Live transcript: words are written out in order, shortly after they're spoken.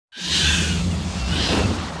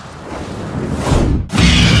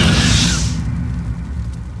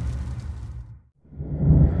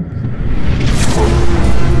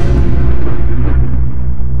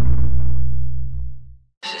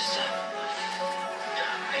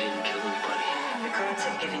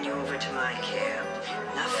given you over to my care,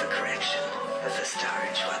 not for correction, but for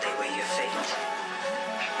storage while they weigh your fate.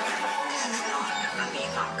 This is not a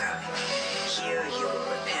mimoka. Here you will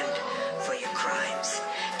repent for your crimes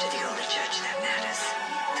to the only judge that matters,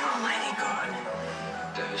 the Almighty God.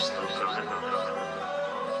 There is no God.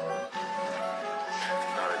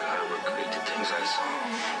 Not a God who would create the things I saw.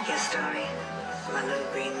 Yes, Dory, my little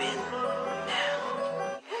green man.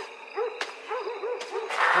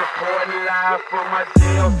 Reporting live from my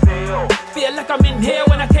jail cell. Feel like I'm in hell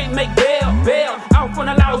when I can't make bail. Out from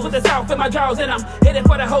the laws with the south in my jaws, and I'm headed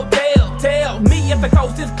for the hotel. Tell me if the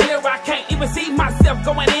coast is clear, I can't even see myself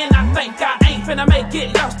going in. I think I ain't finna make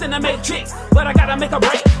it, lost in the matrix, but I gotta make a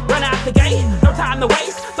break. Run out the gate, no time to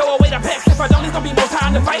waste. Throw away the packs, if I don't, it's gonna be more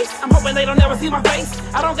time to face. I'm hoping they don't never see my face.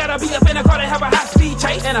 I don't gotta be up in a car to have a high speed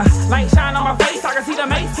chase, and a light shine on my face. I can see the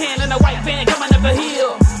mace hand and the white van coming up the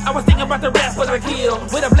hill. I was thinking about the rap was a kill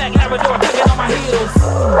with a black Labrador tugging on my heels.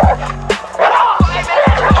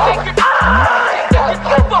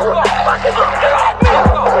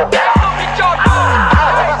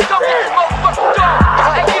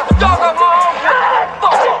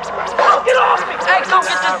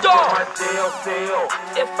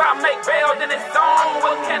 If I make bail, then it's on.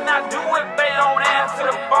 What can I do if they don't answer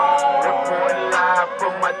the phone? Reporting live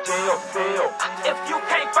from my jail cell. If you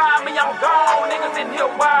can't find me, I'm gone. Niggas in here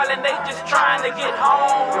wild and they just trying to get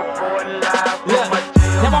home. Reporting live from my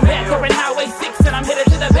jail cell. Now I'm back up in Highway 6 and I'm headed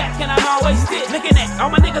to the back and I'm always fit. Looking at all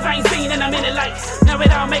my niggas I ain't seen in a minute, like now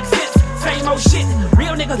it all makes sense. Same old shit,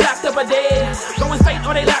 real niggas locked up or dead. Going straight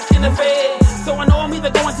or they locked in the fed. So I know I'm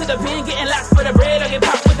either going to the pen, getting locked for the bread, or get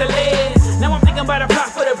popped with the lead. Now I'm thinking about a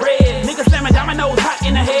plot for the bread. Niggas slamming dominoes hot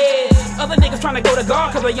in the head. Other niggas trying to go to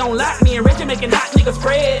guard cause they don't lock me and Reggie making hot niggas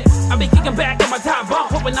spread. I be kicking back on my top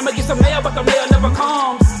bump, hoping I'ma get some mail, but the mail never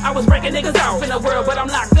comes. I was breaking niggas off in the world, but I'm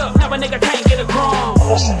locked up. Now a nigga can't get a crumb.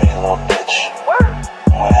 Listen to me, little bitch. What?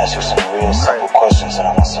 I'm gonna ask you some real simple questions and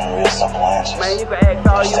I want some real simple answers. Man, you can ask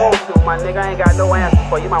all you want to, my nigga. I ain't got no answer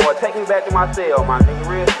for you. You might well take me back to my cell, my nigga.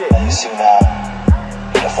 Real shit. You see now,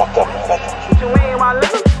 you done fucked up, nigga. What you mean, my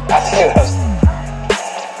nigga? I think that's...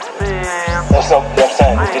 Man. That's what I'm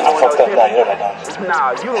saying. You done fucked up now, you know that, don't you?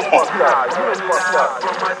 Nah, you done fucked up. You done fucked up.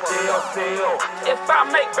 From my jail cell. If I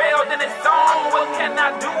make bail, then it's on. What can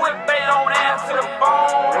I do if they don't answer the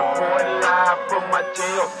phone? Reporting live from my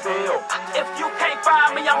jail cell. If you can't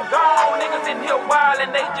find me, I'm gone. Niggas in here wild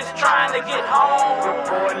and they just trying to get home.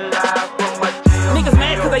 Reporting live from my jail cell. Niggas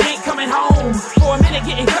mad cause they ain't coming home. For a minute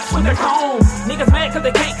getting cut with the comb. Niggas mad cause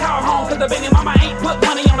they can't call home. Cause the baby mama ain't put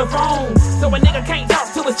money on the phone. So a nigga can't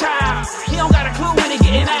talk to his child. He don't got a clue when he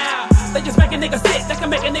getting out. They just make a nigga sick. They can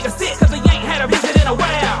make a nigga sick cause he ain't had a visit in a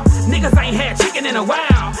while. Niggas ain't had chicken in a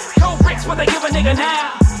while. Cold bricks what they give a nigga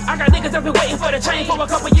now. I got niggas that been waiting for the chain for a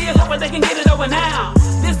couple years, hoping they can get it over now.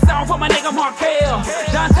 This song for my nigga Markel.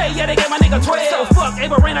 Dante, yeah, they gave my nigga 12. So fuck,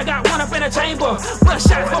 Abraham, I got one up in the chamber. Bust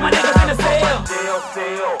shots for my niggas in the cell.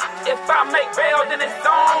 If I make bail, then it's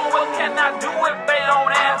on. What can I do if they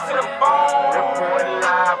don't answer the phone? Reporting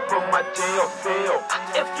live from my jail cell.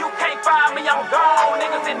 If you can't find me, I'm gone.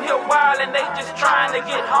 Niggas in here wild and they just trying to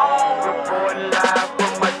get home. Reporting live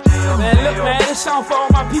from my jail cell. Man, look, man, this song for all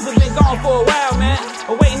my people been gone for a while, man.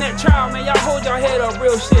 Awaiting that trial, man. Y'all hold y'all head up,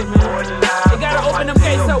 real shit, man. They gotta open them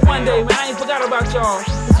gates up one day, man. I ain't forgot about y'all.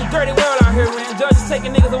 It's a dirty world out here, man. Judges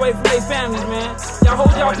taking niggas away from their families, man. Y'all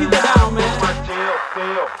hold y'all people down, man.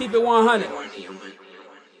 Keep it 100.